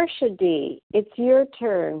 And Marcia D., it's your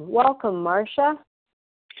turn. Welcome, Marcia.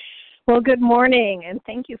 Well, good morning, and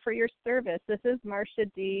thank you for your service. This is Marcia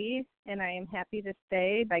D., and I am happy to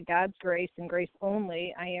say, by God's grace and grace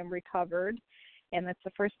only, I am recovered. And that's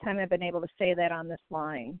the first time I've been able to say that on this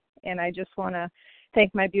line. And I just want to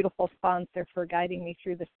thank my beautiful sponsor for guiding me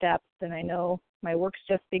through the steps. And I know my work's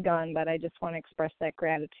just begun, but I just want to express that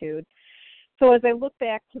gratitude. So as I look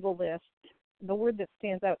back to the list, the word that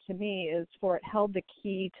stands out to me is for it held the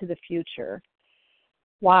key to the future.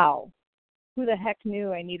 Wow. Who the heck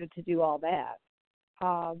knew I needed to do all that?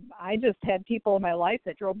 I just had people in my life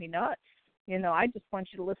that drove me nuts. You know, I just want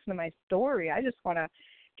you to listen to my story. I just want to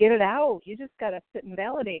get it out. You just got to sit and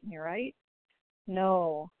validate me, right?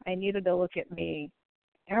 No, I needed to look at me.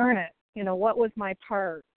 Darn it. You know, what was my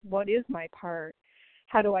part? What is my part?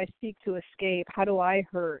 How do I seek to escape? How do I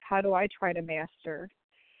hurt? How do I try to master?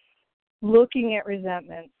 Looking at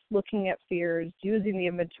resentments, looking at fears, using the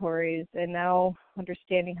inventories, and now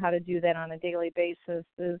understanding how to do that on a daily basis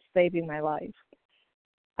is saving my life.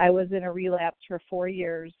 I was in a relapse for 4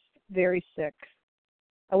 years, very sick.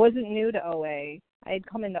 I wasn't new to OA. I had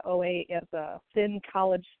come into OA as a thin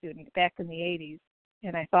college student back in the 80s,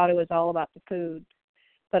 and I thought it was all about the food.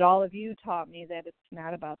 But all of you taught me that it's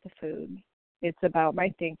not about the food. It's about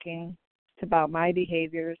my thinking. It's about my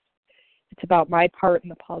behaviors. It's about my part in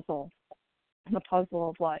the puzzle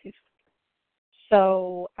of life.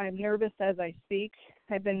 So I'm nervous as I speak.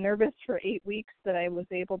 I've been nervous for 8 weeks that I was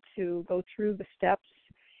able to go through the steps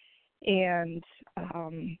and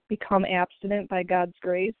become abstinent by God's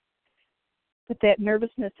grace. But that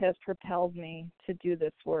nervousness has propelled me to do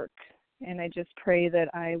this work. And I just pray that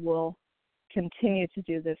I will continue to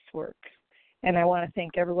do this work. And I want to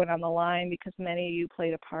thank everyone on the line because many of you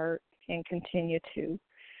played a part and continue to.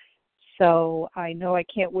 So I know I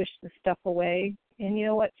can't wish this stuff away. And you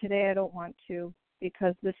know what? Today I don't want to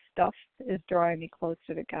because this stuff is drawing me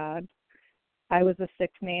closer to God. I was a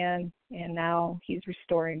sick man, and now he's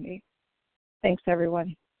restoring me. Thanks,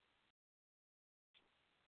 everyone.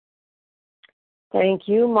 Thank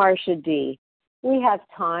you, Marcia D. We have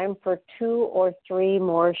time for 2 or 3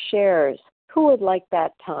 more shares. Who would like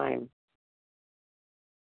that time?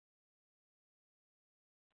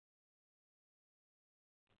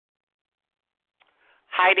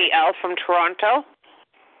 Heidi L. from Toronto.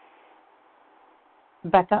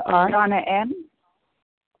 Becca R. Donna M.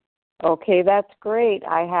 Okay, that's great.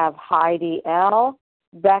 I have Heidi L.,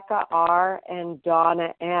 Becca R., and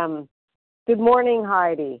Donna M. Good morning,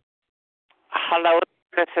 Heidi. Hello,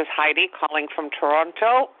 this is Heidi calling from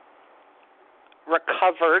Toronto.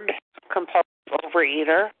 Recovered compulsive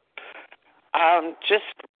overeater. Just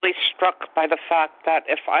really struck by the fact that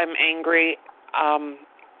if I'm angry, I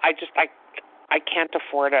can't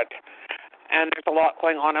afford it. And there's a lot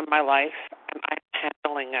going on in my life, and I'm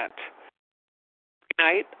handling it.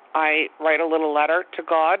 Every night, I write a little letter to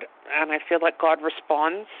God, and I feel like God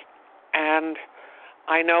responds. And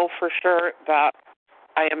I know for sure that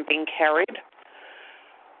I am being carried.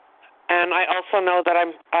 And I also know that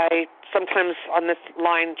I sometimes on this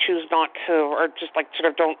line choose not to, or just like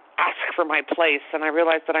sort of don't ask for my place. And I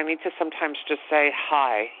realize that I need to sometimes just say,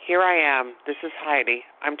 hi, here I am. This is Heidi.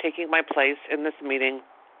 I'm taking my place in this meeting.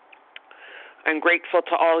 I'm grateful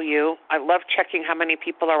to all you. I love checking how many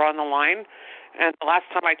people are on the line. And the last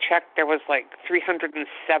time I checked, there was like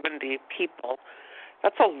 370 people.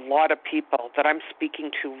 That's a lot of people that I'm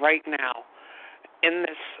speaking to right now in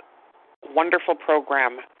this wonderful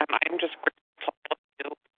program. And I'm just grateful to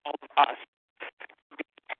all of us to be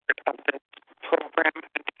part of this program.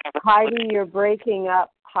 Heidi, you're breaking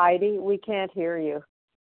up. Heidi, we can't hear you.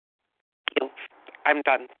 Thank you. I'm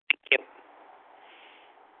done. Thank you.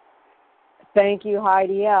 Thank you,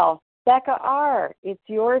 Heidi L. Becca R., it's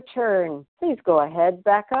your turn. Please go ahead,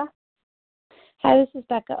 Becca. Hi, this is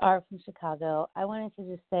Becca R. from Chicago. I wanted to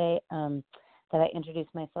just say that I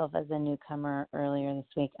introduced myself as a newcomer earlier this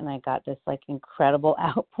week, and I got this incredible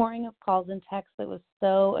outpouring of calls and texts that was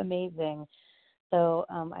so amazing. So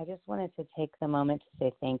I just wanted to take the moment to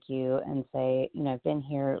say thank you and say, I've been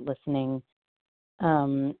here listening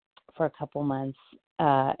for a couple months,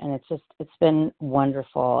 and it's been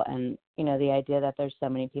wonderful. And the idea that there's so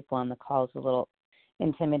many people on the call is a little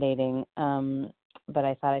intimidating, but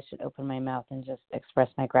I thought I should open my mouth and just express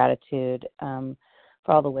my gratitude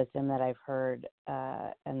for all the wisdom that I've heard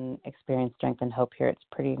and experienced strength and hope here. It's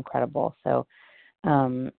pretty incredible. So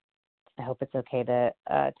I hope it's okay to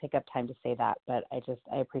take up time to say that, but I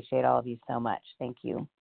appreciate all of you so much. Thank you.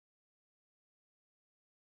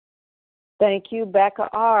 Thank you, Becca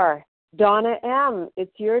R. Donna M.,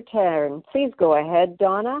 it's your turn. Please go ahead,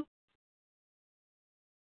 Donna.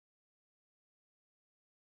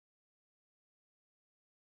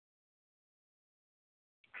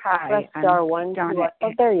 Hi, Press star one.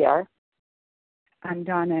 Oh, there you are. I'm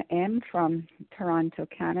Donna M. from Toronto,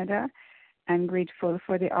 Canada. and grateful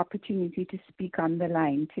for the opportunity to speak on the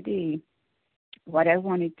line today. What I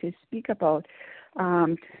wanted to speak about,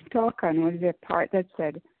 talk on, was the part that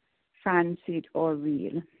said fancied or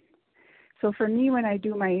real. So for me, when I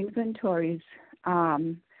do my inventories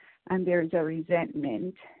and there's a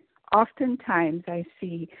resentment, oftentimes I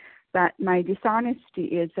see that my dishonesty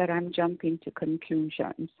is that I'm jumping to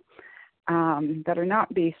conclusions that are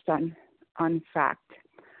not based on fact.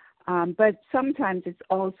 But sometimes it's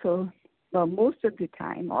also, well, most of the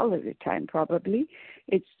time, all of the time probably,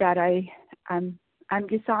 it's that I'm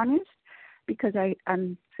dishonest because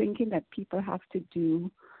I'm thinking that people have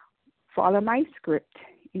to follow my script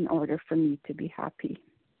in order for me to be happy.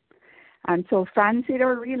 And so fancied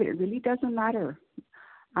or real, it really doesn't matter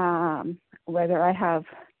whether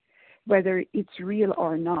it's real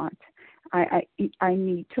or not. I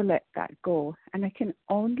need to let that go, and I can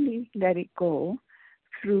only let it go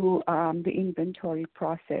through the inventory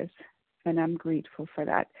process, and I'm grateful for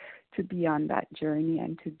that, to be on that journey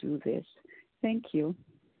and to do this. Thank you.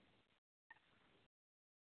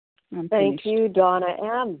 Thank you, Donna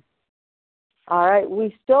M. All right,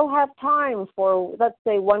 we still have time for, let's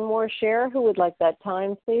say, one more share. Who would like that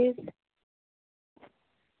time, please?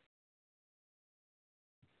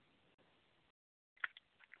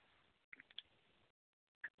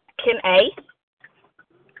 Kim A.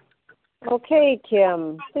 Okay,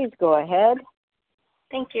 Kim, please go ahead.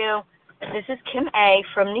 Thank you. This is Kim A.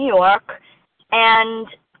 from New York, and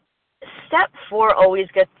step 4 always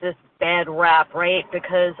gets this bad rap, right?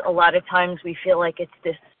 Because a lot of times we feel like it's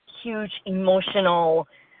this huge emotional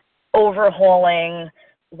overhauling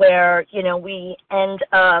where, we end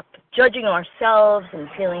up judging ourselves and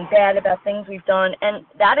feeling bad about things we've done, and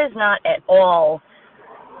that is not at all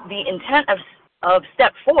the intent of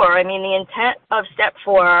step 4. I mean, the intent of step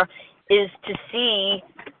 4 is to see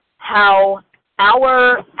how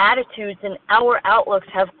our attitudes and our outlooks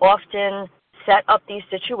have often set up these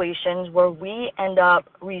situations where we end up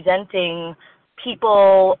resenting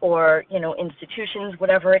people or, institutions,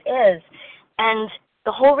 whatever it is. And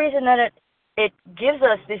the whole reason that it gives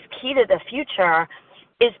us this key to the future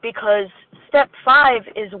is because step 5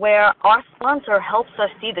 is where our sponsor helps us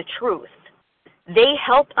see the truth. They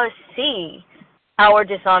help us see our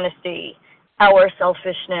dishonesty, our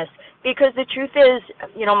selfishness, because the truth is,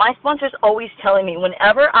 my sponsor's always telling me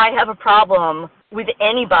whenever I have a problem with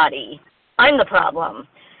anybody, I'm the problem.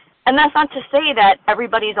 And that's not to say that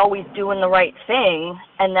everybody's always doing the right thing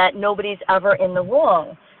and that nobody's ever in the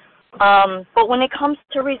wrong. But when it comes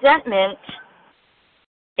to resentment,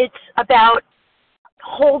 it's about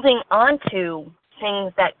holding on to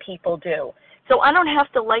things that people do. So I don't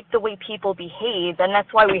have to like the way people behave, and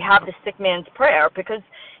that's why we have the sick man's prayer, because,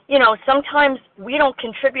 sometimes we don't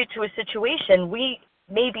contribute to a situation. We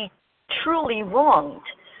may be truly wronged.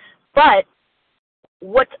 But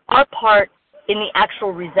what's our part in the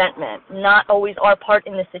actual resentment? Not always our part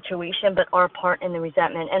in the situation, but our part in the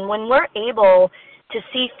resentment. And when we're able to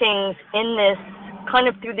see things in this, kind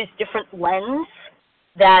of through this different lens,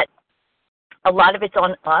 that a lot of it's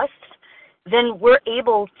on us, then we're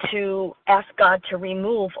able to ask God to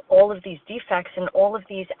remove all of these defects and all of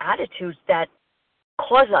these attitudes that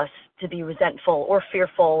cause us to be resentful or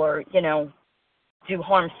fearful or, do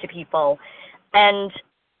harms to people. And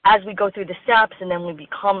as we go through the steps and then we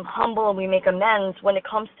become humble and we make amends, when it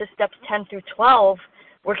comes to steps 10 through 12,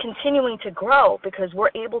 we're continuing to grow because we're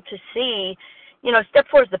able to see, step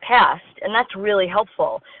 4 is the past, and that's really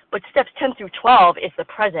helpful. But steps 10 through 12 is the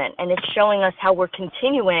present, and it's showing us how we're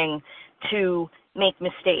continuing to make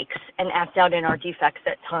mistakes and act out in our defects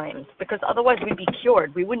at times, because otherwise we'd be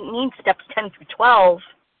cured. We wouldn't need steps 10 through 12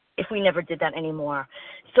 if we never did that anymore.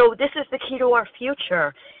 So this is the key to our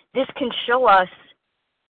future. This can show us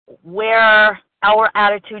where our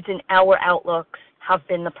attitudes and our outlooks have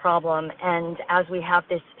been the problem. And as we have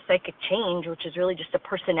this psychic change, which is really just a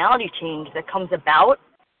personality change that comes about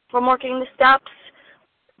from working the steps,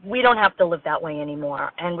 we don't have to live that way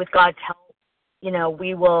anymore. And with God's help,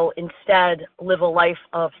 we will instead live a life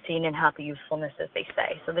of seen and happy usefulness, as they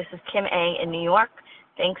say. So this is Kim A. in New York.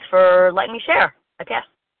 Thanks for letting me share. I pass.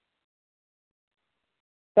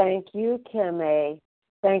 Thank you, Kim A.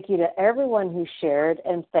 Thank you to everyone who shared,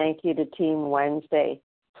 and thank you to Team Wednesday.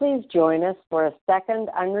 Please join us for a second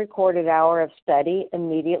unrecorded hour of study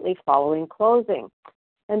immediately following closing.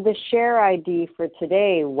 And the share ID for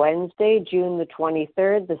today, Wednesday, June the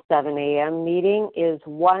 23rd, the 7 a.m. meeting is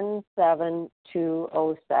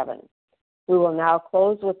 17207. We will now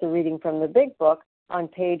close with the reading from the Big Book on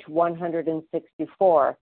page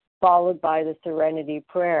 164, followed by the Serenity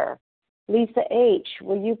Prayer. Lisa H.,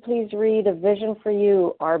 will you please read A Vision for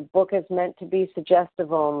You? Our book is meant to be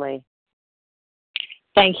suggestive only.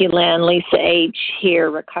 Thank you, Lynn. Lisa H.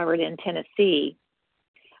 here, recovered in Tennessee.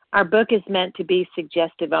 Our book is meant to be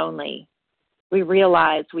suggestive only. We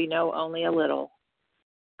realize we know only a little.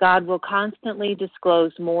 God will constantly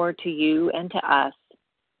disclose more to you and to us.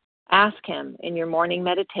 Ask Him in your morning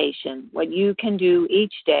meditation what you can do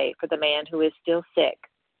each day for the man who is still sick.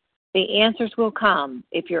 The answers will come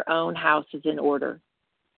if your own house is in order.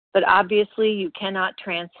 But obviously, you cannot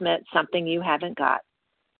transmit something you haven't got.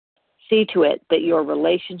 See to it that your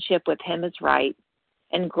relationship with Him is right,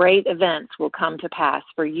 and great events will come to pass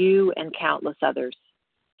for you and countless others.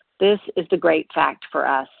 This is the great fact for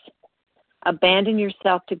us. Abandon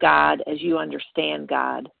yourself to God as you understand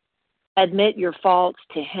God. Admit your faults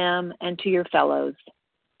to Him and to your fellows.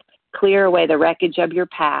 Clear away the wreckage of your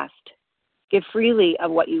past. Give freely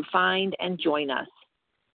of what you find and join us.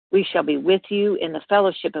 We shall be with you in the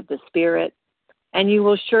fellowship of the Spirit, and you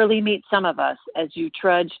will surely meet some of us as you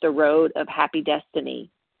trudge the road of happy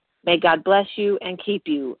destiny. May God bless you and keep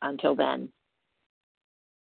you until then.